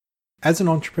As an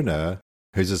entrepreneur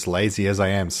who's as lazy as I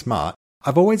am smart,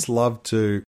 I've always loved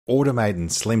to automate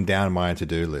and slim down my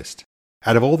to-do list.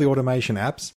 Out of all the automation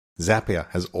apps, Zapier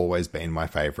has always been my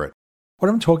favorite. What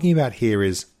I'm talking about here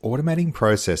is automating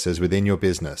processes within your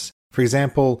business. For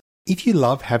example, if you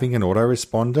love having an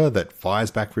autoresponder that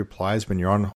fires back replies when you're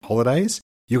on holidays,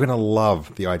 you're going to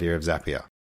love the idea of Zapier,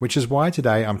 which is why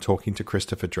today I'm talking to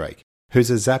Christopher Drake, who's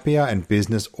a Zapier and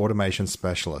business automation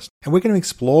specialist, and we're going to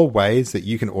explore ways that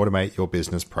you can automate your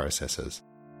business processes.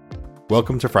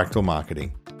 Welcome to Fractal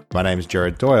Marketing. My name is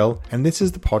Jared Doyle, and this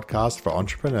is the podcast for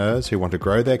entrepreneurs who want to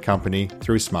grow their company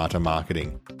through smarter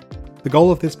marketing. The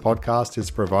goal of this podcast is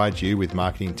to provide you with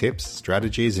marketing tips,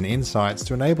 strategies, and insights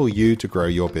to enable you to grow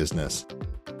your business.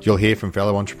 You'll hear from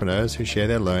fellow entrepreneurs who share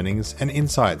their learnings and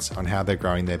insights on how they're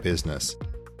growing their business.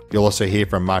 You'll also hear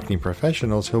from marketing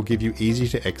professionals who'll give you easy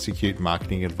to execute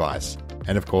marketing advice.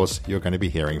 And of course, you're going to be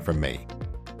hearing from me.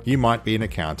 You might be an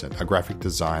accountant, a graphic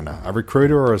designer, a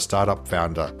recruiter, or a startup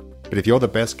founder. But if you're the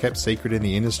best kept secret in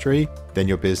the industry, then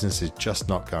your business is just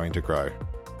not going to grow.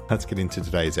 Let's get into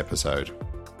today's episode.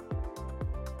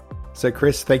 So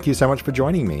Chris, thank you so much for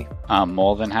joining me. I'm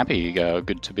more than happy.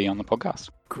 Good to be on the podcast.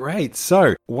 Great.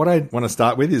 So what I want to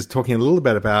start with is talking a little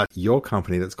bit about your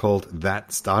company that's called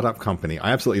That Startup Company.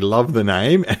 I absolutely love the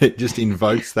name, and it just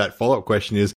invokes that follow-up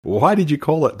question is, why did you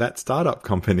call it That Startup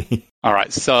Company? All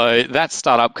right. So That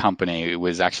Startup Company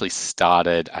was actually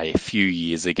started a few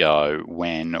years ago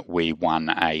when we won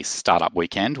a startup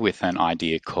weekend with an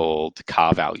idea called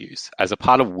Car Values. As a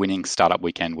part of winning Startup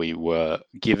Weekend, we were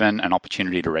given an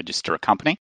opportunity to register a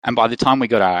company. And by the time we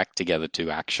got our act together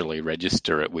to actually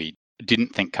register it, we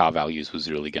didn't think Car Values was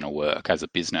really going to work as a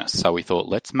business. So we thought,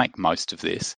 let's make most of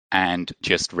this and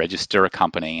just register a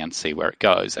company and see where it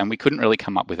goes. And we couldn't really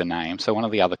come up with a name. So one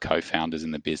of the other co-founders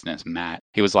in the business, Matt,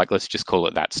 he was like, let's just call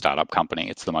it That Startup Company.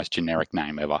 It's the most generic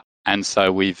name ever. And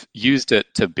so we've used it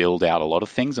to build out a lot of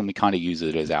things, and we kind of use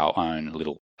it as our own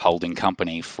little holding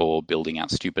company for building out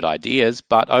stupid ideas.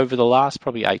 But over the last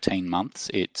probably 18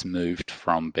 months, it's moved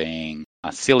from being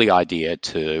a silly idea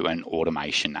to an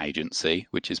automation agency,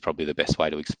 which is probably the best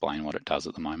way to explain what it does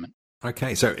at the moment.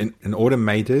 Okay, so an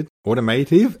automative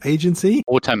agency?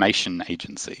 Automation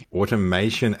agency.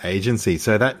 Automation agency.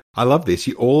 So that, I love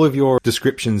this. All of your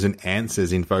descriptions and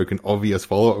answers invoke an obvious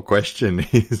follow-up question.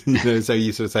 So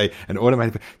you sort of say an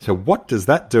automated. So what does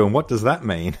that do and what does that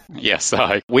mean? Yeah,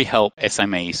 so we help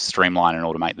SMEs streamline and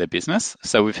automate their business.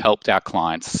 So we've helped our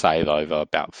clients save over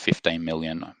about 15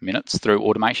 million minutes through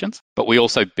automations. But we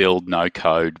also build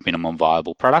no-code minimum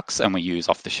viable products, and we use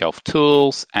off-the-shelf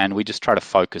tools, and we just try to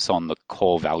focus on the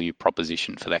core value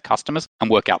proposition for their customers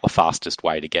and work out the fastest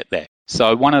way to get there.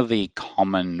 So one of the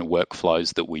common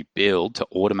workflows that we build to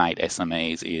automate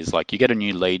SMEs is like you get a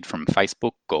new lead from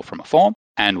Facebook or from a form,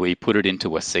 and we put it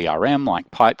into a CRM like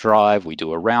Pipedrive. We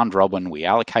do a round robin. We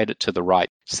allocate it to the right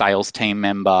sales team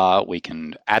member. We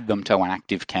can add them to an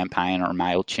active campaign or a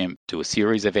MailChimp, do a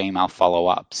series of email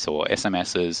follow-ups or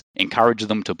SMSs, encourage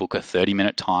them to book a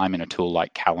 30-minute time in a tool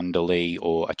like Calendly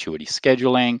or Acuity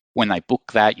Scheduling. When they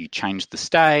book that, you change the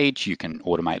stage. You can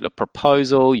automate a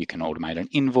proposal. You can automate an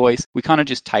invoice. We kind of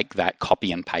just take that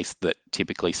copy and paste that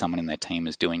typically someone in their team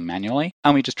is doing manually,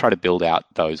 and we just try to build out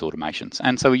those automations.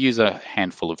 And so we use a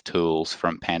handful of tools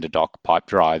from PandaDoc,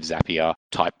 Pipedrive, Zapier,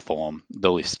 Typeform,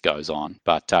 the list goes on.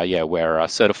 But we're a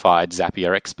certified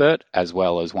Zapier expert as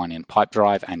well as one in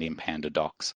Pipedrive and in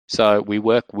PandaDocs. So we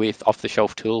work with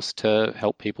off-the-shelf tools to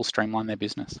help people streamline their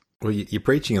business. Well, you're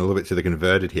preaching a little bit to the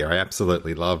converted here. I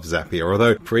absolutely love Zapier,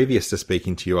 although previous to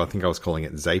speaking to you, I think I was calling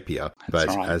it Zapier. But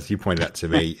right. As you pointed out to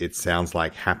me, it sounds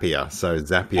like happier. So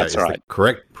Zapier is right. The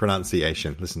correct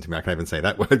pronunciation. Listen to me, I can't even say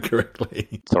that word correctly.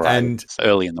 It's all right. And it's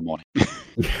early in the morning.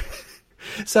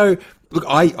 So, look,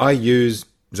 I use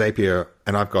Zapier,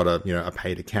 and I've got a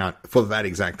paid account for that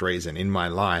exact reason. In my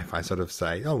life, I sort of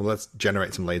say, oh, well, let's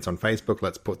generate some leads on Facebook.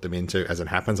 Let's put them into, as it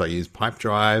happens, I use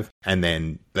Pipedrive, and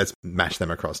then let's mash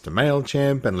them across to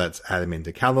MailChimp, and let's add them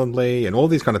into Calendly, and all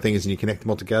these kind of things, and you connect them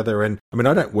all together. And I mean,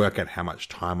 I don't work out how much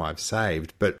time I've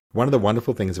saved, but one of the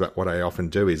wonderful things about what I often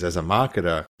do is, as a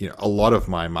marketer, a lot of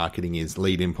my marketing is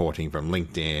lead importing from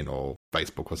LinkedIn or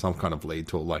Facebook or some kind of lead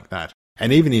tool like that.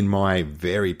 And even in my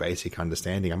very basic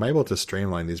understanding, I'm able to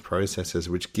streamline these processes,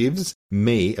 which gives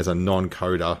me, as a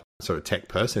non-coder sort of tech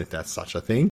person, if that's such a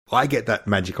thing, I get that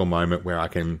magical moment where I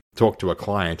can talk to a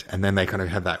client and then they kind of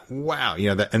have that, wow,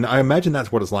 and I imagine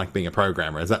that's what it's like being a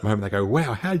programmer, is that moment they go,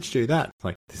 wow, how did you do that? It's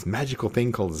like this magical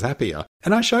thing called Zapier.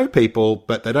 And I show people,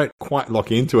 but they don't quite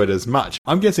lock into it as much.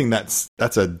 I'm guessing that's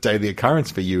a daily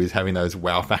occurrence for you, is having those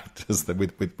wow factors that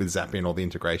with Zapier and all the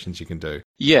integrations you can do.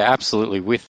 Yeah,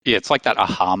 absolutely. It's like that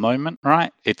aha moment,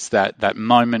 right? It's that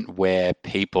moment where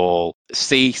people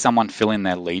see someone fill in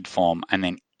their lead form and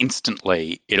then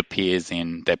instantly it appears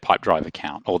in their Pipedrive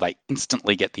account, or they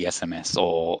instantly get the SMS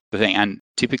or the thing. And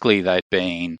typically they've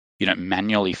been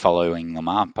manually following them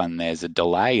up, and there's a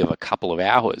delay of a couple of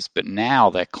hours. But now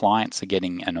their clients are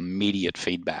getting an immediate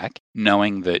feedback,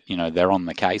 knowing that, they're on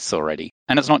the case already.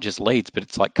 And it's not just leads, but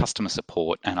it's like customer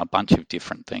support and a bunch of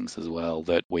different things as well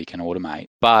that we can automate.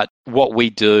 But what we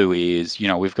do is,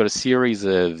 we've got a series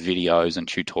of videos and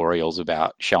tutorials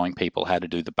about showing people how to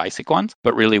do the basic ones.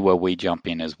 But really where we jump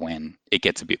in is when it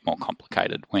gets a bit more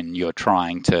complicated, when you're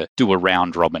trying to do a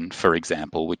round robin, for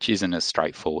example, which isn't as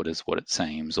straightforward as what it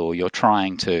seems, or you're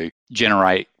trying to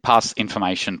pass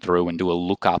information through and do a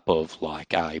lookup of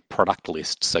like a product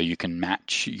list so you can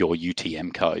match your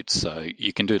UTM codes. So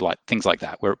you can do like things like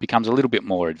that, where it becomes a little bit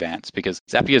more advanced, because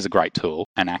Zapier is a great tool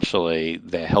and actually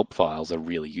their help files are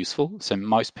really useful. So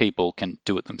most people can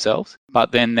do it themselves,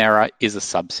 but then there is a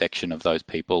subsection of those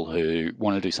people who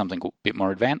want to do something a bit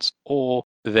more advanced, or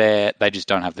they just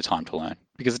don't have the time to learn,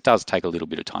 because it does take a little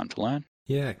bit of time to learn.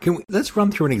 Yeah, let's run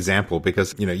through an example,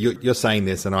 because you're saying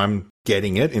this and I'm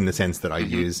getting it in the sense that I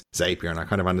use Zapier and I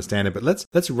kind of understand it. But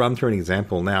let's run through an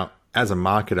example now as a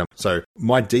marketer. So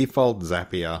my default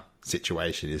Zapier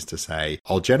situation is to say,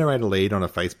 I'll generate a lead on a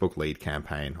Facebook lead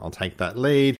campaign. I'll take that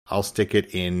lead, I'll stick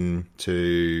it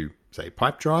into, say,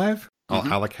 Pipedrive. I'll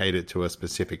allocate it to a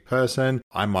specific person.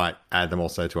 I might add them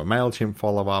also to a MailChimp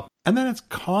follow-up. And then it's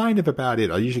kind of about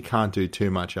it. I usually can't do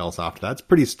too much else after that. It's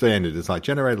pretty standard. It's like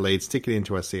generate a lead, stick it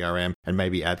into a CRM, and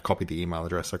maybe copy the email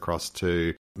address across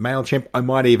to MailChimp. I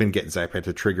might even get Zapier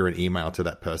to trigger an email to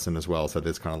that person as well. So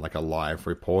there's kind of like a live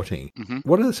reporting.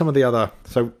 What are some of the other...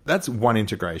 So that's one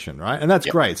integration, right? And that's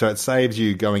great. So it saves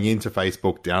you going into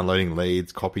Facebook, downloading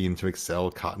leads, copy into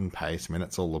Excel, cut and paste. I mean,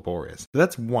 it's all laborious. So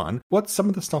that's one. What's some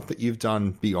of the stuff that you've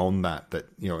done beyond that,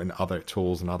 in other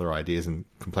tools and other ideas and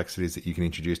complexities that you can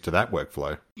introduce to that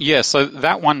workflow? Yeah, so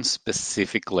that one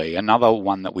specifically, another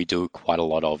one that we do quite a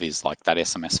lot of is like that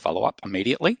SMS follow-up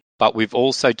immediately. But we've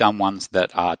also done ones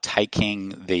that are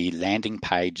taking the landing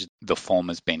page the form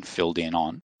has been filled in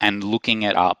on and looking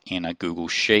it up in a Google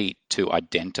Sheet to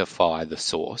identify the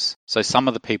source. So some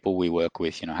of the people we work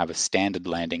with, have a standard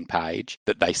landing page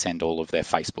that they send all of their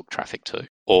Facebook traffic to,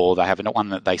 or they have one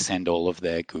that they send all of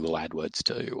their Google AdWords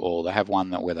to, or they have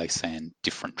one where they send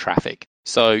different traffic.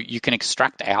 So you can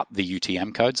extract out the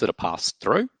UTM codes that are passed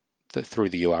through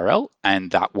the URL,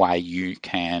 and that way you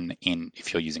can,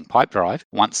 if you're using Pipedrive,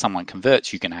 once someone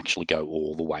converts, you can actually go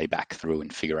all the way back through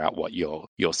and figure out what your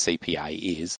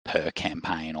CPA is per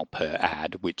campaign or per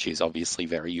ad, which is obviously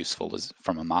very useful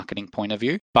from a marketing point of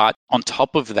view. But on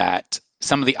top of that,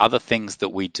 some of the other things that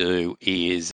we do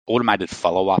is automated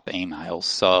follow-up emails.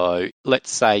 So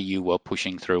let's say you were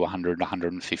pushing through 100,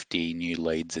 150 new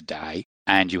leads a day,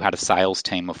 and you had a sales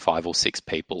team of 5 or 6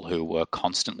 people who were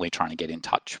constantly trying to get in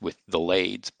touch with the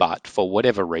leads, but for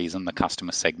whatever reason, the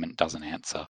customer segment doesn't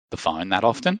answer the phone that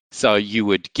often. So you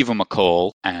would give them a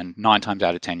call, and 9 times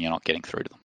out of 10, you're not getting through to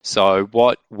them. So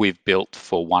what we've built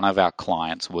for one of our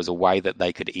clients was a way that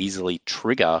they could easily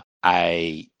trigger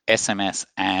a SMS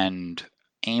and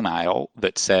email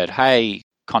that said, hey,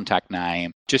 contact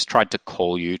name, just tried to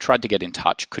call you, tried to get in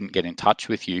touch, couldn't get in touch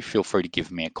with you, feel free to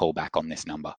give me a call back on this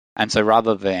number. And so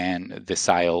rather than the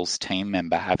sales team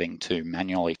member having to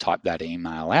manually type that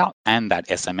email out and that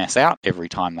SMS out every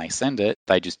time they send it,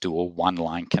 they just do a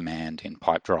one-line command in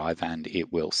Pipedrive and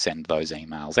it will send those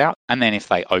emails out. And then if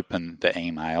they open the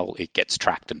email, it gets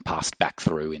tracked and passed back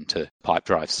through into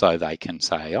Pipedrive so they can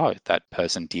say, oh, that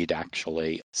person did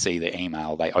actually see the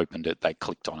email, they opened it, they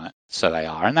clicked on it. So they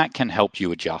are. And that can help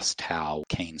you adjust how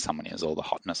keen someone is or the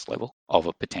hotness level of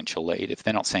a potential lead. If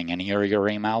they're not seeing any of your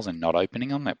emails and not opening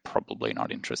them, they're probably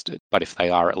not interested. But if they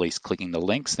are at least clicking the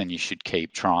links, then you should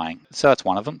keep trying. So that's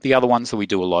one of them. The other ones that we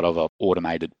do a lot of are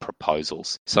automated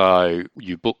proposals. So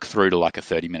you book through to like a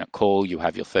 30-minute call, you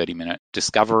have your 30-minute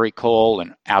discovery call,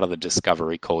 and out of the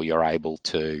discovery call, you're able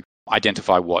to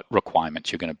identify what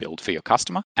requirements you're going to build for your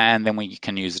customer. And then we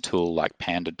can use a tool like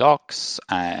Panda Docs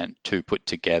and to put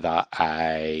together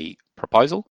a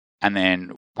proposal. And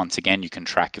then once again, you can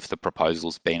track if the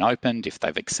proposal's been opened, if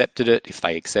they've accepted it. If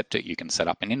they accept it, you can set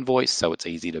up an invoice so it's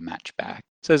easy to match back.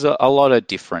 So there's a lot of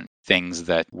different things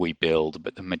that we build,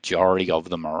 but the majority of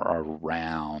them are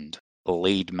around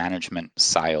lead management,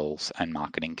 sales, and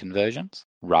marketing conversions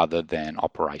rather than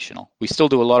operational. We still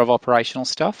do a lot of operational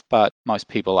stuff, but most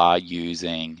people are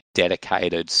using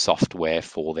dedicated software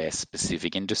for their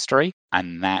specific industry,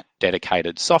 and that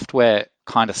dedicated software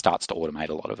kind of starts to automate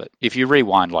a lot of it. If you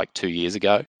rewind like 2 years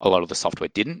ago, a lot of the software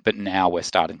didn't, but now we're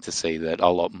starting to see that a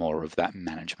lot more of that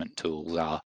management tools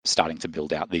are starting to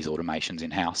build out these automations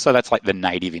in-house. So that's like the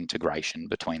native integration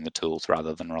between the tools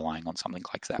rather than relying on something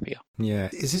like Zapier. Yeah.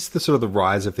 Is this the sort of the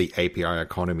rise of the API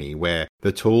economy where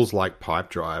the tools like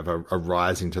Pipedrive are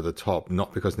rising to the top,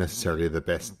 not because necessarily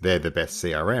they're the best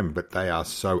CRM, but they are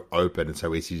so open and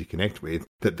so easy to connect with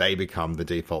that they become the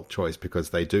default choice because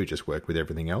they do just work with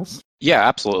everything else? Yeah,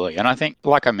 absolutely. And I think,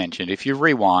 like I mentioned, if you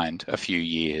rewind a few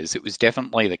years, it was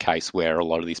definitely the case where a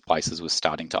lot of these places were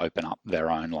starting to open up their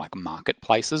own like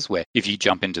marketplaces, where if you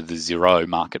jump into the Xero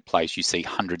marketplace, you see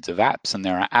hundreds of apps, and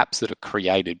there are apps that are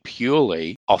created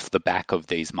purely off the back of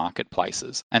these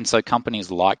marketplaces. And so companies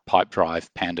like Pipedrive,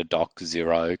 PandaDoc,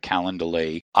 Xero,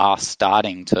 Calendly are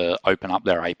starting to open up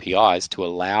their APIs to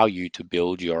allow you to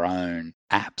build your own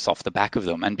apps off the back of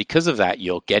them. And because of that,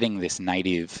 you're getting this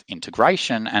native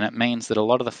integration, and it means that a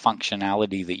lot of the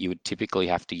functionality that you would typically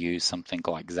have to use something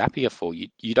like Zapier for,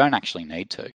 you don't actually need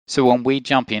to. So when we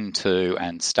jump into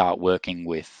and start working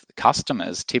with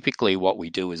customers, typically what we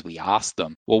do is we ask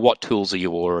them, well, what tools are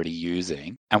you already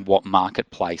using and what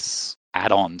marketplace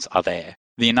add-ons are there?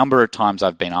 The number of times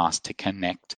I've been asked to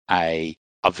connect a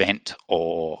event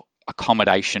or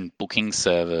accommodation booking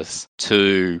service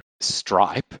to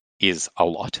Stripe is a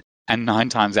lot. And 9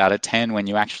 times out of 10, when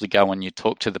you actually go and you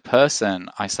talk to the person,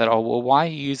 I said, oh, well, why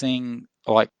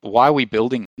are we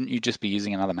building? Wouldn't you just be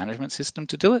using another management system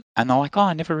to do it? And they're like, oh,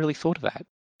 I never really thought of that.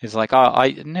 It's like, oh,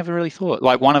 I never really thought.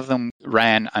 Like one of them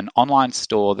ran an online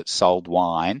store that sold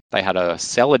wine. They had a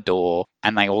cellar door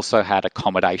and they also had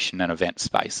accommodation and event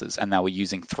spaces. And they were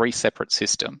using 3 separate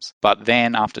systems. But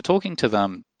then after talking to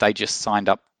them, they just signed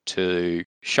up to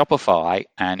Shopify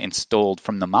and installed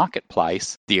from the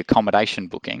marketplace the accommodation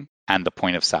booking and the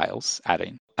point of sales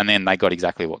add-in. And then they got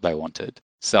exactly what they wanted.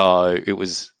 So it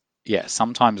was,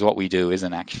 sometimes what we do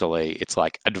isn't actually, it's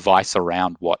like advice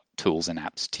around what tools and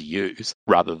apps to use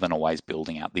rather than always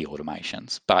building out the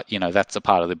automations. But, that's a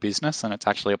part of the business, and it's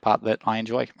actually a part that I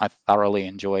enjoy. I thoroughly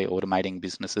enjoy automating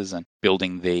businesses and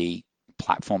building the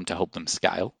platform to help them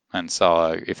scale. And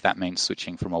so if that means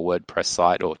switching from a WordPress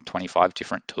site or 25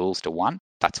 different tools to one,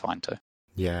 that's fine too.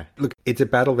 Yeah. Look, it's a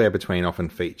battle there between often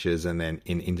features and then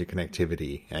in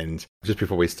interconnectivity. And just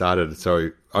before we started, so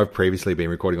I've previously been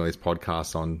recording all these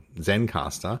podcasts on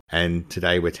Zencastr, and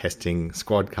today we're testing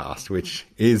Squadcast, which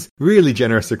is really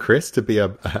generous of Chris to be a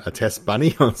test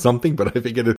bunny on something. But I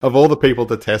figured of all the people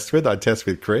to test with, I'd test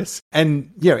with Chris.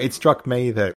 And, it struck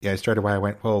me that, straight away I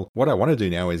went, well, what I want to do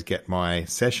now is get my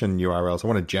session URLs. I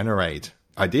want to generate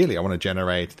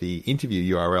the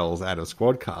interview URLs out of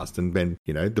Squadcast, and then,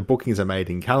 the bookings are made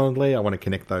in Calendly. I want to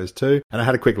connect those too. And I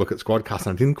had a quick look at Squadcast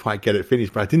and I didn't quite get it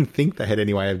finished, but I didn't think they had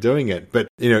any way of doing it. But,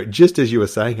 just as you were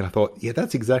saying, and I thought,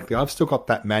 that's exactly, I've still got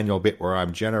that manual bit where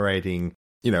I'm generating,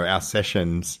 our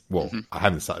sessions. Well, I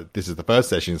haven't started, this is the first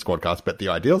session in Squadcast, but the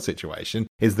ideal situation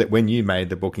is that when you made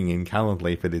the booking in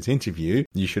Calendly for this interview,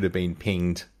 you should have been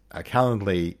pinged a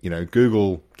Calendly,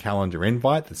 Google Calendar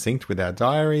invite that's synced with our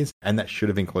diaries, and that should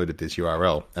have included this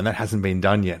URL. And that hasn't been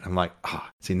done yet. I'm like,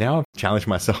 see, now I've challenged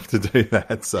myself to do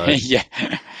that. So yeah,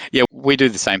 we do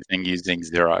the same thing using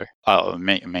Xero. I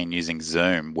mean, using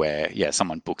Zoom, where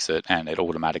someone books it and it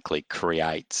automatically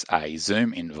creates a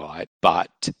Zoom invite,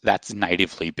 but that's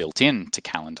natively built into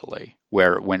Calendly.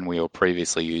 Where when we were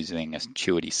previously using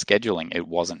Acuity scheduling, it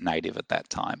wasn't native at that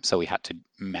time, so we had to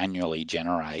manually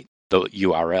generate the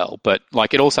URL. But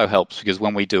it also helps because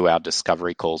when we do our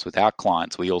discovery calls with our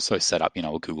clients, we also set up,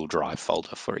 a Google Drive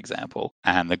folder, for example.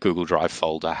 And the Google Drive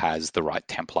folder has the right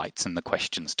templates and the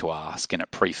questions to ask, and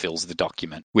it pre-fills the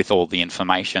document with all the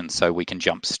information so we can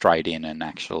jump straight in and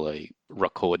actually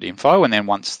record info. And then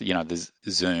once, the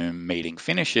Zoom meeting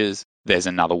finishes, there's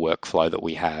another workflow that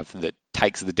we have that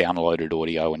takes the downloaded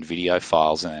audio and video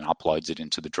files and then uploads it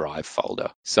into the Drive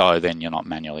folder. So then you're not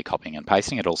manually copying and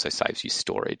pasting. It also saves you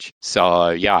storage. So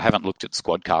I haven't looked at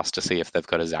Squadcast to see if they've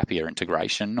got a Zapier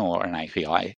integration or an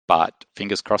API, but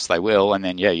fingers crossed they will. And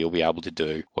then, you'll be able to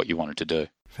do what you wanted to do.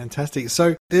 Fantastic.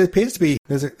 So there appears to be,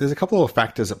 there's a couple of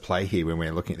factors at play here when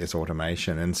we're looking at this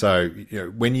automation. And so,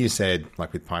 when you said,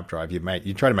 like with Pipedrive,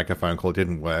 you try to make a phone call, it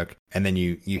didn't work, and then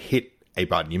you hit a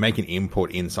button. You make an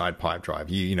input inside Pipedrive.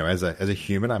 You know, as a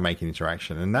human, I make an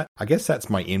interaction, and that, I guess that's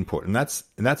my input, and that's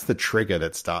the trigger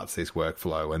that starts this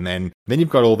workflow. And then you've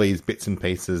got all these bits and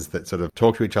pieces that sort of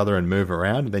talk to each other and move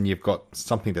around. And then you've got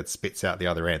something that spits out the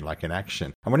other end, like an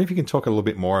action. I wonder if you can talk a little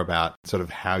bit more about sort of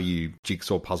how you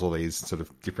jigsaw puzzle these sort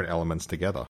of different elements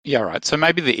together. Yeah, right. So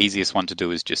maybe the easiest one to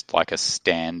do is just like a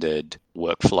standard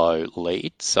workflow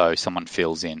lead. So someone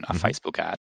fills in a Facebook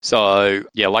ad. So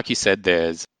yeah, like you said,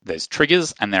 there's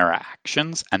triggers and there are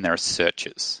actions and there are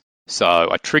searches. So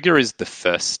a trigger is the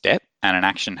first step and an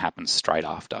action happens straight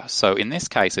after. So in this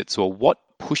case, it's, well, what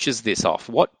pushes this off?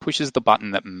 What pushes the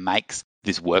button that makes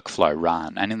this workflow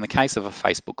run? And in the case of a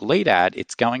Facebook lead ad,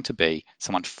 it's going to be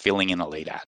someone filling in a lead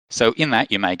ad. So in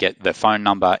that, you may get the phone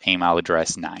number, email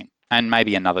address, name, and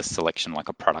maybe another selection like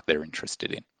a product they're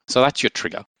interested in. So that's your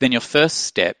trigger. Then your first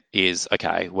step is,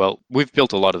 okay, well, we've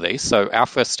built a lot of these. So our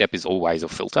first step is always a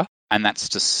filter, and that's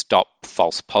to stop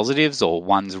false positives or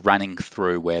ones running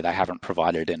through where they haven't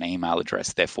provided an email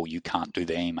address. Therefore, you can't do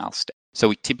the email step. So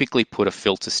we typically put a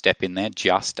filter step in there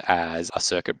just as a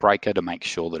circuit breaker to make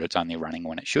sure that it's only running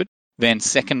when it should. Then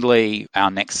secondly, our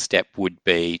next step would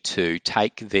be to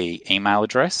take the email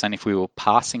address, and if we were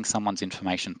passing someone's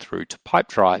information through to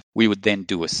Pipedrive, we would then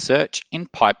do a search in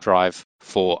Pipedrive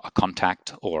for a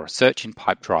contact or a search in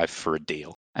Pipedrive for a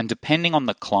deal. And depending on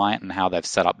the client and how they've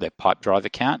set up their Pipedrive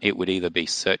account, it would either be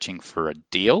searching for a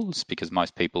deal, because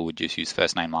most people would just use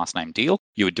first name, last name, deal.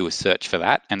 You would do a search for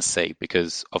that and see,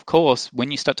 because of course,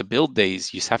 when you start to build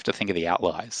these, you just have to think of the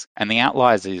outliers. And the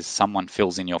outliers is someone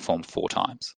fills in your form 4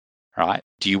 times. Right?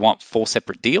 Do you want 4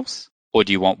 separate deals, or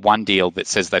do you want one deal that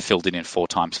says they filled it in 4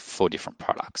 times for 4 different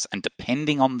products? And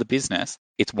depending on the business,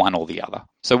 it's one or the other.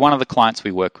 So one of the clients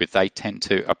we work with, they tend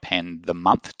to append the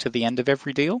month to the end of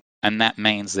every deal. And that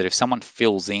means that if someone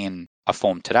fills in a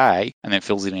form today and then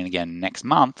fills it in again next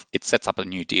month, it sets up a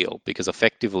new deal, because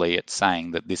effectively it's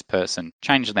saying that this person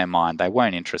changed their mind. They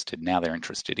weren't interested. Now they're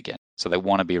interested again. So they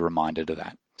want to be reminded of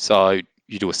that. So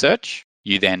you do a search.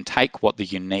 You then take what the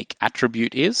unique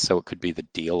attribute is, so it could be the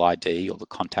deal ID or the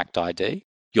contact ID.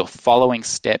 Your following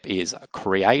step is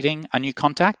creating a new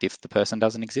contact if the person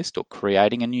doesn't exist, or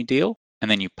creating a new deal,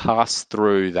 and then you pass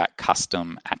through that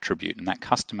custom attribute, and that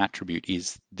custom attribute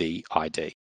is the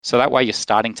ID. So that way you're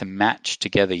starting to match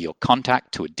together your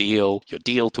contact to a deal, your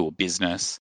deal to a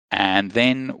business, and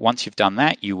then once you've done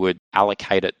that, you would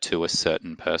allocate it to a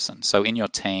certain person. So in your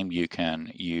team, you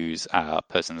can use a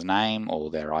person's name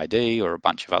or their ID or a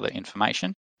bunch of other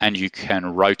information, and you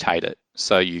can rotate it.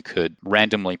 So you could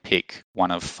randomly pick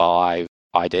one of 5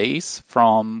 IDs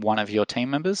from one of your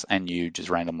team members, and you just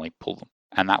randomly pull them.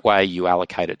 And that way you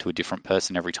allocate it to a different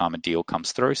person every time a deal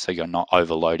comes through, so you're not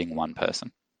overloading one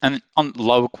person. And on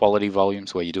lower quality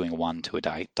volumes where you're doing 1 to a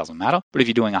day, it doesn't matter. But if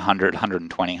you're doing 100,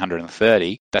 120,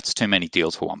 130, that's too many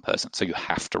deals for one person. So you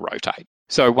have to rotate.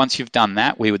 So once you've done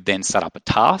that, we would then set up a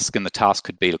task. And the task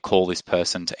could be to call this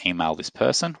person, to email this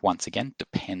person. Once again,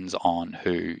 depends on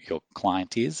who your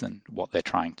client is and what they're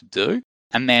trying to do.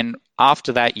 And then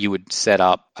after that, you would set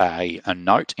up a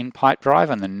note in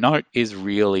Pipedrive. And the note is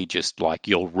really just like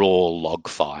your raw log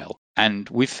file. And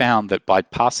we've found that by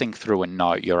passing through a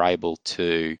note, you're able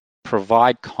to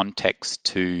provide context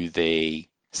to the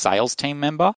sales team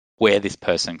member where this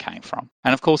person came from.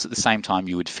 And of course, at the same time,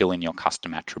 you would fill in your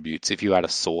custom attributes. If you had a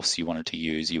source you wanted to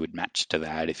use, you would match to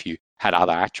that. If you had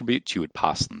other attributes, you would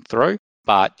pass them through.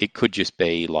 But it could just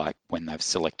be like when they've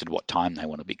selected what time they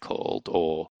want to be called,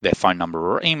 or their phone number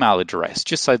or email address,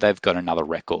 just so they've got another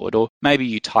record. Or maybe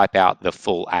you type out the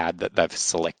full ad that they've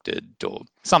selected or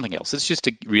something else. It's just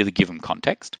to really give them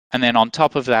context. And then on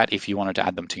top of that, if you wanted to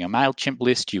add them to your MailChimp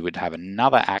list, you would have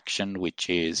another action, which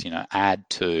is,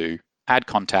 add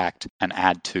contact and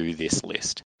add to this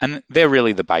list. And they're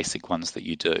really the basic ones that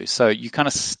you do. So you kind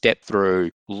of step through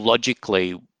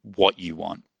logically what you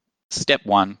want. Step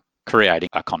 1, creating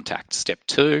a contact. Step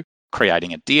 2,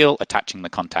 creating a deal, attaching the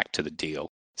contact to the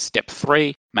deal. Step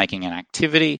 3, making an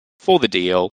activity for the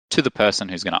deal to the person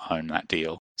who's going to own that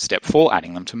deal. Step 4,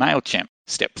 adding them to MailChimp.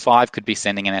 Step 5 could be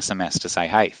sending an SMS to say,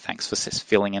 hey, thanks for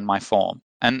filling in my form.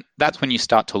 And that's when you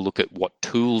start to look at what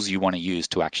tools you want to use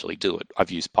to actually do it.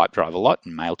 I've used Pipedrive a lot,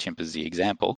 and MailChimp is the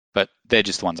example, but they're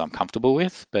just the ones I'm comfortable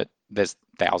with. But there's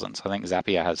thousands. I think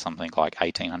Zapier has something like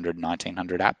 1,800,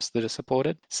 1,900 apps that are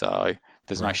supported. So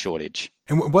there's no shortage.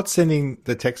 And what's sending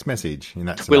the text message in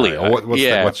that Twilio.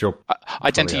 scenario? What's your? I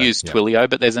tend to use Twilio,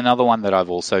 but there's another one that I've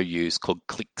also used called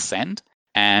ClickSend.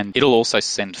 And it'll also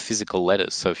send physical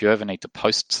letters. So if you ever need to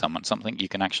post someone something, you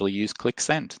can actually use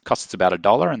ClickSend. It costs about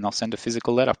 $1 and they'll send a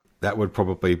physical letter. That would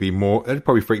probably be more, that'd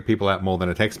probably freak people out more than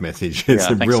a text message. It's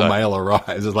a real mail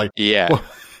arrives. It's like, yeah. Well,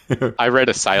 I read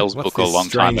a sales What's book a this long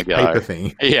time strange ago. paper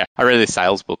thing? Yeah, I read this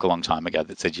sales book a long time ago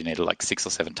that said you needed like 6 or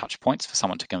 7 touch points for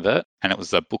someone to convert. And it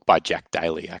was a book by Jack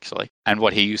Daly, actually. And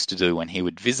what he used to do when he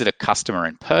would visit a customer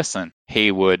in person,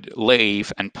 he would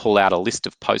leave and pull out a list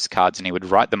of postcards and he would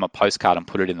write them a postcard and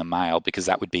put it in the mail because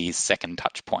that would be his second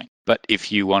touch point. But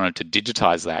if you wanted to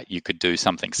digitize that, you could do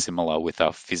something similar with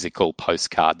a physical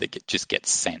postcard that just gets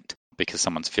sent because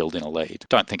someone's filled in a lead.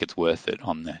 Don't think it's worth it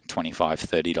on the $25,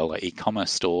 $30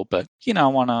 e-commerce store, but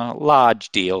on a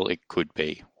large deal, it could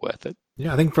be worth it.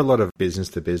 Yeah, I think for a lot of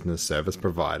business-to-business service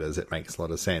providers, it makes a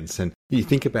lot of sense. And you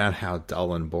think about how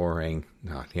dull and boring,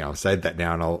 I'll say that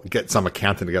now and I'll get some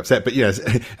accountant to get upset, but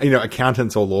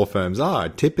accountants or law firms are,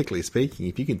 typically speaking,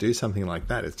 if you can do something like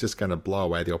that, it's just going to blow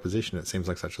away the opposition. It seems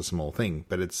like such a small thing,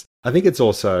 but I think it's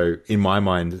also, in my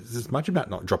mind, it's much about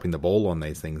not dropping the ball on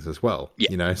these things as well.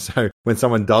 Yeah. So when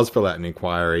someone does fill out an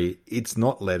inquiry, it's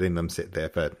not letting them sit there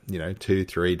for,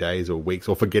 2-3 days or weeks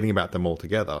or forgetting about them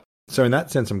altogether. So in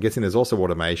that sense, I'm guessing there's also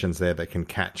automations there that can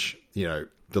catch,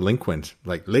 delinquent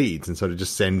like leads and sort of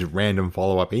just send random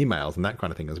follow-up emails and that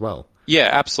kind of thing as well. Yeah,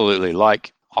 absolutely.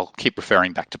 Like I'll keep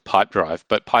referring back to Pipedrive,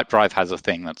 but Pipedrive has a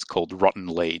thing that's called rotten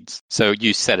leads. So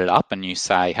you set it up and you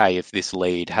say, hey, if this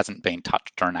lead hasn't been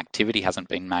touched or an activity hasn't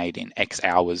been made in X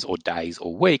hours or days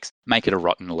or weeks, make it a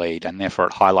rotten lead. And therefore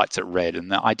it highlights it red. And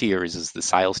the idea is the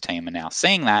sales team are now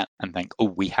seeing that and think,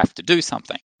 oh, we have to do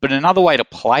something. But another way to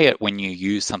play it when you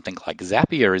use something like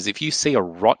Zapier is if you see a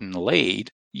rotten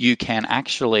lead, you can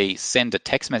actually send a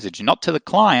text message, not to the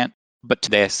client, but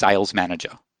to their sales manager.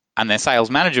 And their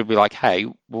sales manager will be like, hey,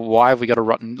 why have we got a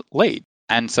rotten lead?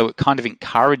 And so it kind of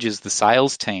encourages the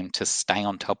sales team to stay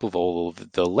on top of all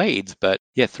of the leads. But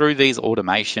yeah, through these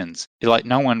automations,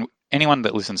 anyone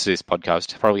that listens to this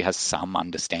podcast probably has some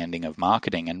understanding of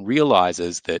marketing and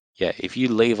realizes that, if you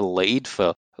leave a lead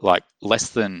for like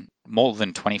more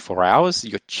than 24 hours,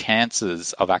 your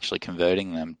chances of actually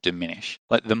converting them diminish.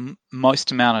 Like the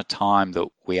most amount of time that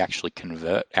we actually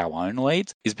convert our own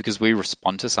leads is because we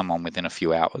respond to someone within a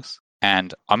few hours.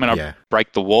 And I'm going to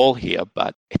break the wall here,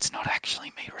 but it's not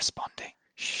actually me responding.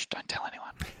 Shh, don't tell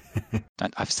anyone.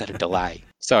 I've set a delay.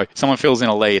 So someone fills in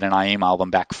a lead and I email them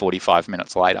back 45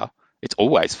 minutes later. It's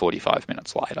always 45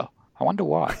 minutes later. I wonder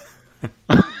why.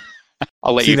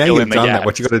 I'll let you fill in the gaps. That.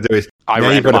 What you got to do is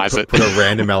randomize it. Put a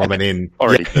random element in.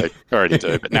 Already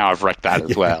do. But now I've wrecked that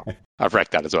as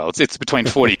well. It's between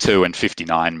 42 and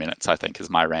 59 minutes, I think, is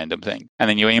my random thing. And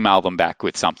then you email them back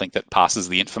with something that passes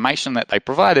the information that they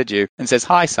provided you and says,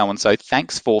 hi, so-and-so,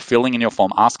 thanks for filling in your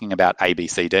form asking about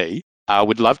ABCD.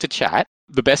 Would love to chat.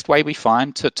 The best way we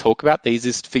find to talk about these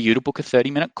is for you to book a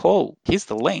 30-minute call. Here's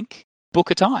the link.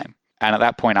 Book a time. And at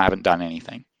that point, I haven't done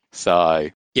anything. So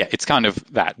yeah, it's kind of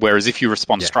that. Whereas if you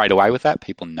respond straight away with that,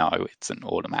 people know it's an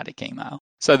automatic email.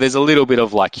 So there's a little bit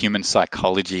of like human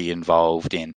psychology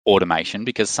involved in automation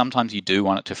because sometimes you do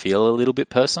want it to feel a little bit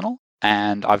personal.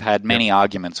 And I've had many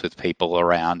arguments with people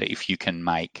around if you can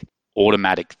make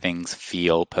automatic things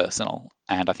feel personal.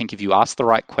 And I think if you ask the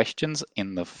right questions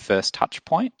in the first touch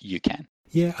point, you can.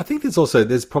 Yeah, I think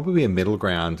there's probably a middle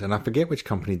ground, and I forget which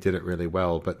company did it really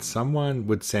well, but someone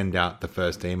would send out the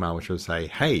first email, which would say,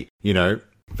 hey,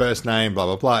 first name, blah,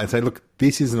 blah, blah, and say, look,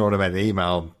 this is an automated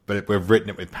email, but we've written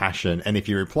it with passion. And if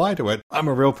you reply to it, I'm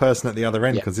a real person at the other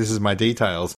end because this is my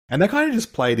details. And they kind of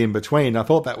just played in between. I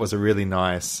thought that was a really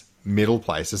nice middle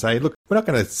place to say, look, we're not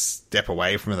going to step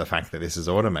away from the fact that this is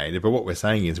automated, but what we're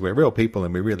saying is we're real people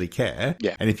and we really care.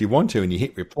 Yeah. And if you want to and you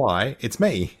hit reply, it's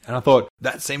me. And I thought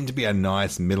that seemed to be a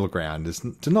nice middle ground, is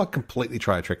to not completely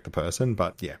try to trick the person,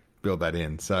 but build that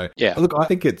in. So look, I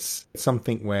think it's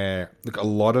something where a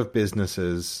lot of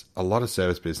businesses, a lot of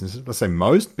service businesses, let's say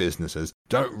most businesses,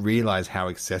 don't realize how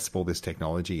accessible this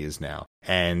technology is now.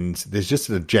 And there's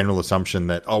just a general assumption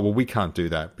that, we can't do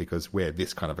that because we're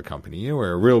this kind of a company.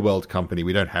 We're a real world company.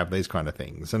 We don't have these kind of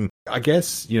things. And I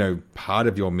guess, part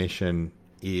of your mission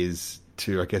is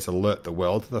to, alert the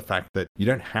world to the fact that you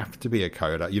don't have to be a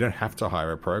coder. You don't have to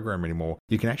hire a programmer anymore.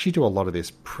 You can actually do a lot of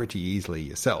this pretty easily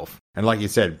yourself. And like you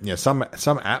said, some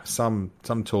apps,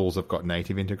 some tools have got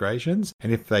native integrations.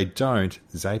 And if they don't,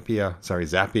 Zapier,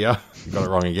 you got it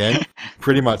wrong again,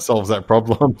 pretty much solves that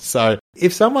problem. So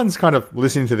if someone's kind of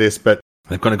listening to this, but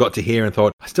they've kind of got to here and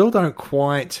thought, I still don't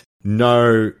quite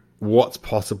know what's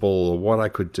possible or what I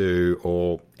could do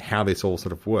or how this all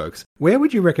sort of works, where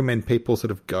would you recommend people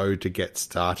sort of go to get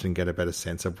started and get a better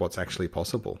sense of what's actually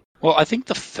possible? Well, I think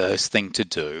the first thing to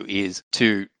do is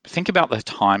to think about the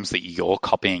times that you're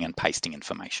copying and pasting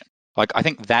information. Like, I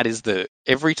think that is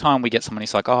every time we get someone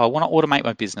who's like, I want to automate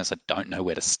my business, I don't know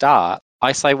where to start.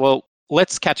 I say, well,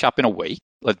 let's catch up in a week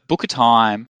Like, book a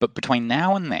time, but between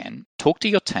now and then, talk to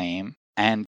your team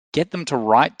and get them to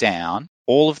write down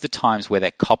all of the times where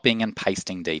they're copying and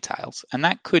pasting details. And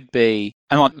that could be,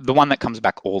 and the one that comes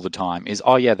back all the time is,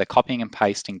 oh yeah, they're copying and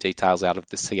pasting details out of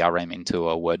the CRM into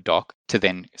a Word doc to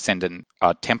then send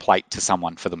a template to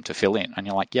someone for them to fill in. And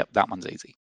you're like, yep, that one's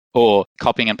easy. Or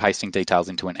copying and pasting details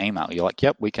into an email. You're like,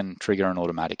 yep, we can trigger an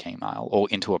automatic email, or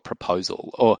into a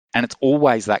proposal, and it's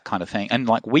always that kind of thing. And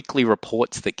like weekly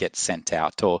reports that get sent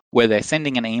out, or where they're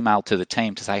sending an email to the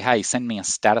team to say, hey, send me a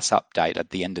status update at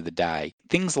the end of the day.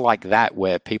 Things like that,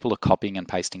 where people are copying and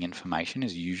pasting information,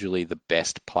 is usually the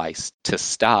best place to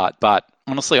start. But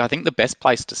honestly, I think the best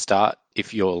place to start,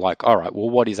 if you're like, all right, well,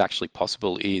 what is actually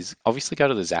possible, is obviously go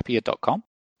to the Zapier.com.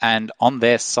 And on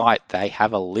their site, they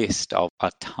have a list of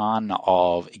a ton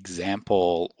of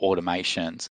example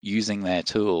automations using their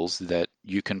tools that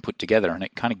you can put together. And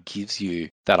it kind of gives you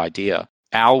that idea.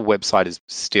 Our website is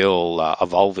still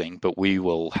evolving, but we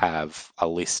will have a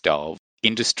list of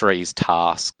industries,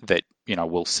 tasks that,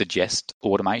 will suggest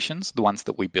automations, the ones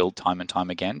that we build time and time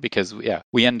again, because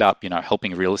we end up,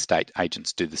 helping real estate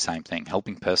agents do the same thing,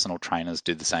 helping personal trainers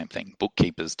do the same thing,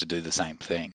 bookkeepers to do the same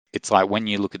thing. It's like when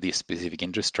you look at these specific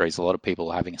industries, a lot of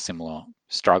people are having a similar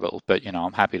struggle, but,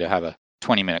 I'm happy to have a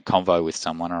 20-minute convo with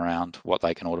someone around what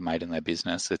they can automate in their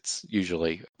business. It's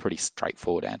usually a pretty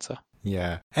straightforward answer.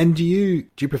 Yeah. And do you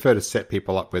prefer to set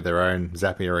people up with their own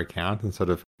Zapier account and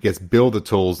sort of, build the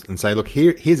tools and say, look,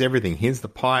 here's everything. Here's the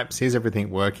pipes. Here's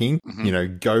everything working.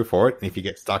 Mm-hmm. Go for it. And if you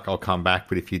get stuck, I'll come back.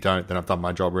 But if you don't, then I've done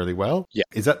my job really well. Yeah.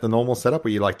 Is that the normal setup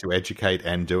where you like to educate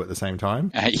and do at the same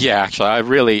time? Yeah, actually, I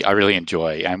really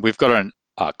enjoy. And we've got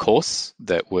a course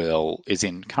that is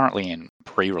currently in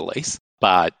pre-release,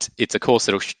 but it's a course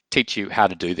that'll teach you how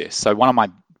to do this. So one of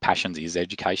my passions is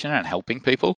education and helping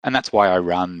people. And that's why I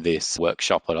run this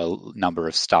workshop at a number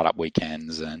of startup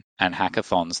weekends and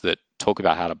hackathons that talk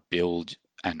about how to build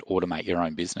and automate your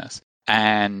own business.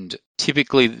 And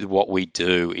typically what we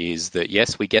do is that,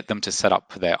 yes, we get them to set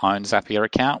up their own Zapier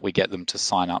account. We get them to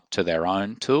sign up to their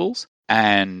own tools,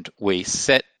 and we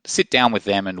sit down with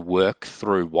them and work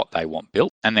through what they want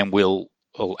built. And then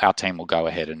our team will go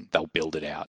ahead and they'll build it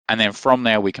out. And then from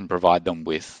there, we can provide them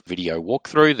with video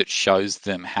walkthrough that shows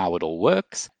them how it all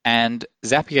works. And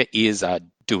Zapier is a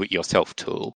do-it-yourself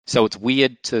tool. So it's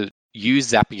weird to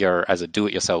use Zapier as a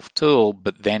do-it-yourself tool,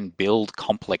 but then build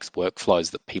complex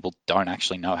workflows that people don't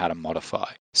actually know how to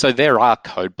modify. So there are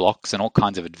code blocks and all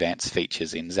kinds of advanced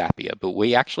features in Zapier, but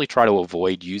we actually try to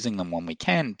avoid using them when we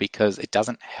can because it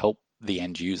doesn't help the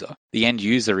end user. The end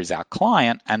user is our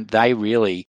client, and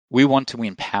we want to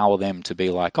empower them to be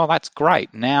like, oh, that's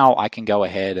great. Now I can go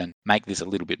ahead and make this a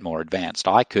little bit more advanced.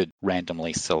 I could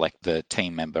randomly select the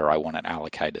team member I want it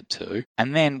allocated to.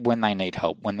 And then when they need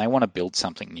help, when they want to build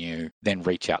something new, then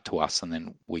reach out to us and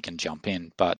then we can jump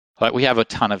in. But we have a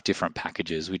ton of different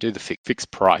packages. We do the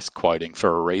fixed price quoting for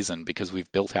a reason because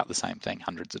we've built out the same thing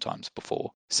hundreds of times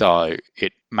before. So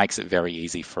it makes it very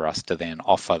easy for us to then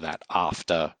offer that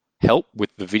after help with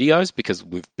the videos because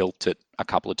we've built it a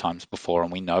couple of times before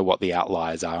and we know what the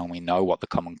outliers are and we know what the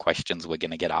common questions we're going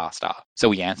to get asked are. So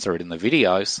we answer it in the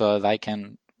video so they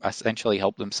can essentially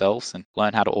help themselves and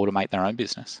learn how to automate their own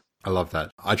business. I love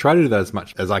that. I try to do that as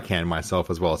much as I can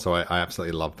myself as well. So I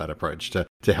absolutely love that approach to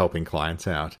helping clients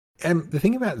out. And the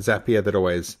thing about Zapier that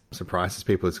always surprises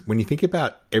people is when you think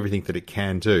about everything that it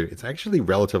can do, it's actually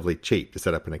relatively cheap to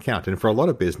set up an account. And for a lot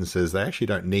of businesses, they actually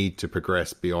don't need to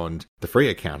progress beyond the free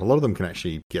account. A lot of them can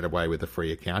actually get away with a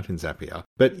free account in Zapier.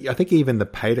 But I think even the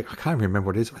paid, I can't remember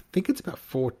what it is. I think it's about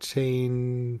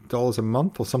 $14 a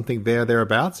month or something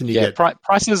thereabouts. And you get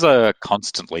prices are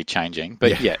constantly changing.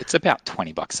 But it's about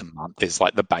 $20 a month is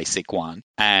like the basic one.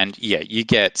 And you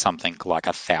get something like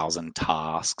 1,000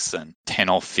 tasks and 10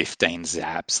 or 15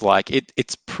 zaps. Like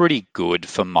it's pretty good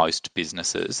for most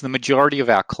businesses. The majority of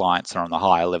our clients are on the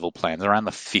higher level plans, around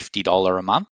the $50 a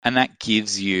month. And that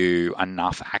gives you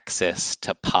enough access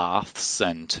to paths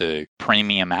and to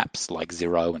premium apps like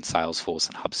Xero and Salesforce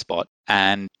and HubSpot.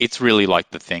 And it's really like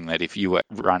the thing that if you were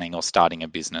running or starting a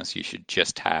business, you should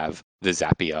just have the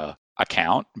Zapier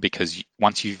account, because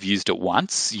once you've used it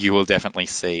once, you will definitely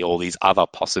see all these other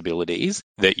possibilities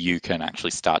that you can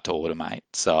actually start to automate.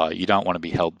 So you don't want to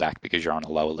be held back because you're on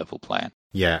a lower level plan.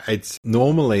 Yeah, it's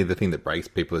normally the thing that breaks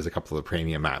people is a couple of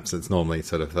premium apps. It's normally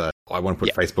sort of I want to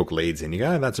put Facebook leads in. You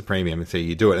go, oh, that's a premium. And so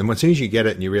you do it. And as soon as you get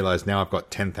it and you realize now I've got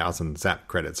 10,000 Zap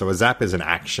credits. So a Zap is an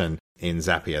action in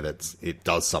Zapier it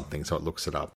does something, so it looks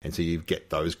it up. And so you get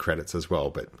those credits as well.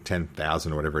 But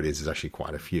 10,000 or whatever it is actually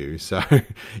quite a few. So,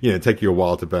 take you a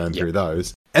while to burn through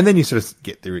those. And then you sort of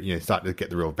get the, start to get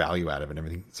the real value out of it, and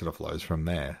everything sort of flows from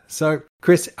there. So,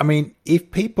 Chris, I mean,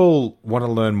 if people want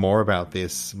to learn more about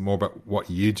this, more about what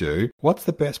you do, what's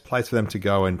the best place for them to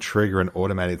go and trigger an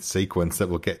automated sequence that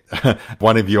will get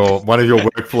one of your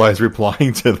workflows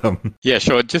replying to them? Yeah,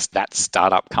 sure. Just that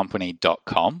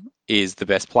startupcompany.com is the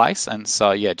best place. And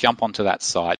so, yeah, jump onto that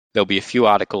site. There'll be a few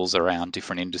articles around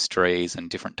different industries and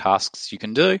different tasks you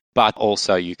can do, but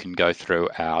also you can go through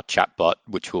our chatbot,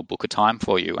 which will book a time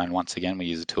for you. And once again, we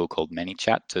use a tool called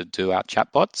ManyChat to do our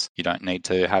chatbots. You don't need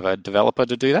to have a developer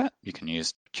to do that. You can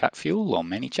use Chatfuel or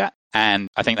ManyChat. And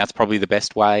I think that's probably the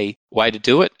best way to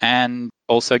do it. And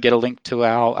also get a link to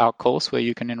our course where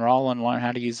you can enroll and learn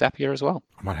how to use Zapier as well.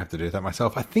 I might have to do that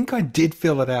myself. I think I did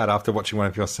fill it out after watching one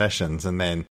of your sessions, and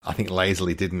then I think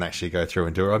lazily didn't actually go through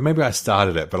and do it. Or maybe I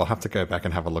started it, but I'll have to go back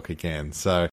and have a look again.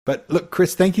 So, but look,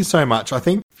 Chris, thank you so much. I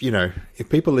think, if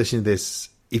people listen to this,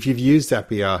 if you've used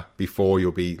Zapier before,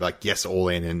 you'll be like, yes, all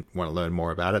in and want to learn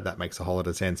more about it. That makes a whole lot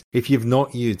of sense. If you've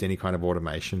not used any kind of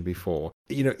automation before,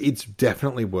 it's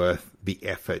definitely worth the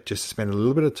effort just to spend a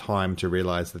little bit of time to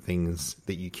realize the things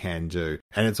that you can do.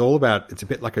 And it's a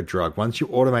bit like a drug. Once you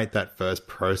automate that first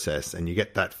process and you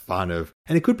get that fun of,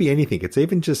 and it could be anything. It's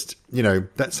even just,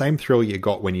 that same thrill you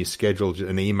got when you scheduled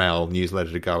an email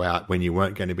newsletter to go out when you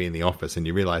weren't going to be in the office and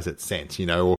you realize it's sent,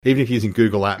 or even if you're using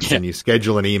Google Apps and you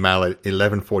schedule an email at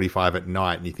 11:45 at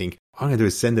night and you think, all I'm going to do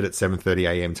is send it at 7:30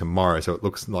 a.m. tomorrow so it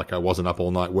looks like I wasn't up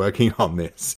all night working on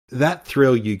this. That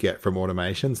thrill you get from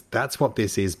automations, that's what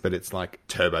this is, but it's like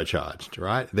turbocharged,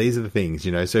 right? These are the things,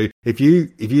 So if you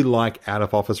like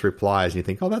out-of-office replies and you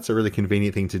think, oh, that's a really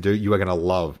convenient thing to do, you are going to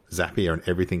love Zapier and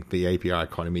everything the API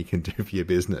economy can do for your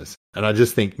business. And I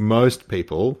just think most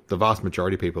people, the vast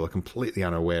majority of people, are completely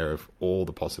unaware of all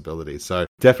the possibilities. So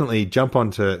definitely jump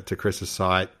onto Chris's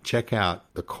site, check out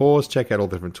the course, check out all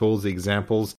the different tools, the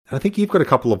examples. And I think you've got a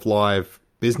couple of live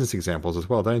business examples as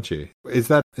well, don't you? Is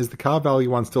the car value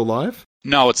one still live?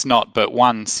 No, it's not. But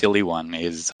one silly one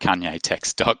is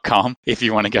KanyeText.com. If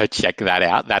you want to go check that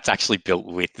out, that's actually built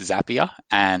with Zapier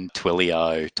and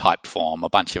Twilio, Typeform, a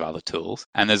bunch of other tools.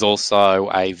 And there's also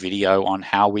a video on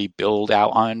how we build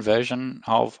our own version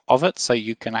of it. So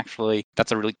you can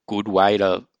that's a really good way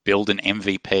to build an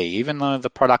MVP, even though the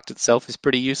product itself is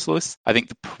pretty useless. I think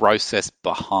the process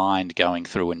behind going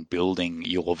through and building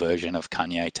your version of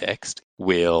Kanye Text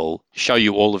will show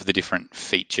you all of the different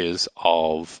features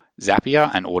of Zapier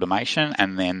and automation,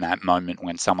 and then that moment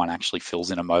when someone actually fills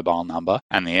in a mobile number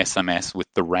and the SMS with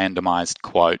the randomized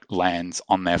quote lands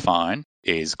on their phone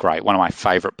is great. One of my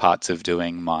favorite parts of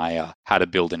doing my how to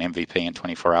build an MVP in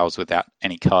 24 hours without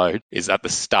any code is at the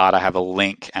start I have a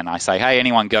link and I say, hey,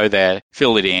 anyone go there,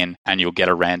 fill it in, and you'll get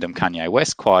a random Kanye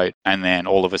West quote. And then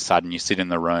all of a sudden you sit in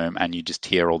the room and you just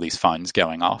hear all these phones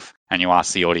going off and you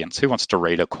ask the audience, who wants to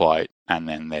read a quote? And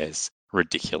then there's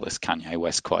ridiculous Kanye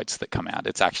West quotes that come out.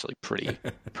 It's actually pretty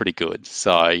good.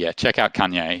 So yeah, check out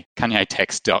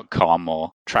KanyeText.com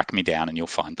or track me down and you'll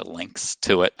find the links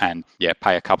to it. And yeah,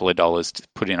 pay a couple of dollars to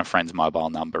put in a friend's mobile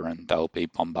number and they'll be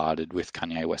bombarded with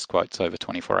Kanye West quotes over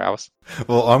 24 hours.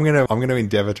 Well, I'm gonna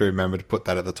endeavor to remember to put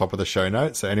that at the top of the show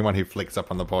notes. So anyone who flicks up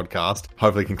on the podcast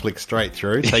hopefully can click straight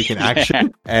through, take an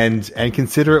action and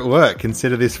consider it work.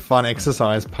 Consider this fun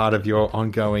exercise part of your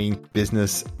ongoing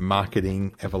business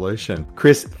marketing evolution.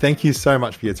 Chris, thank you so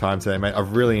much for your time today, mate.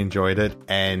 I've really enjoyed it.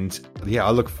 And yeah,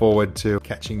 I look forward to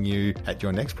catching you at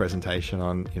your next presentation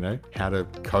on, how to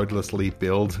codelessly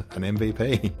build an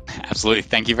MVP. Absolutely.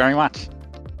 Thank you very much.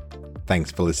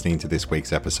 Thanks for listening to this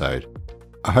week's episode.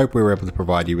 I hope we were able to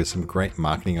provide you with some great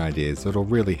marketing ideas that will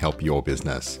really help your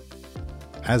business.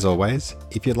 As always,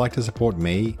 if you'd like to support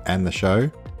me and the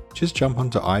show, just jump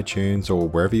onto iTunes or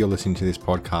wherever you're listening to this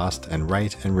podcast and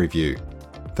rate and review.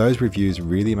 Those reviews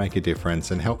really make a difference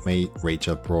and help me reach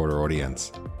a broader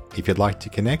audience. If you'd like to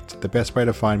connect, the best way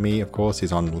to find me, of course,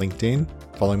 is on LinkedIn,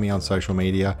 follow me on social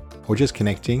media, or just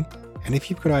connecting. And if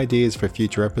you've got ideas for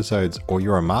future episodes or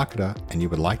you're a marketer and you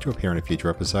would like to appear in a future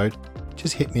episode,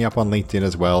 just hit me up on LinkedIn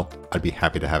as well. I'd be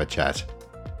happy to have a chat.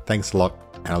 Thanks a lot,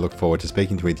 and I look forward to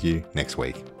speaking with you next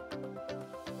week.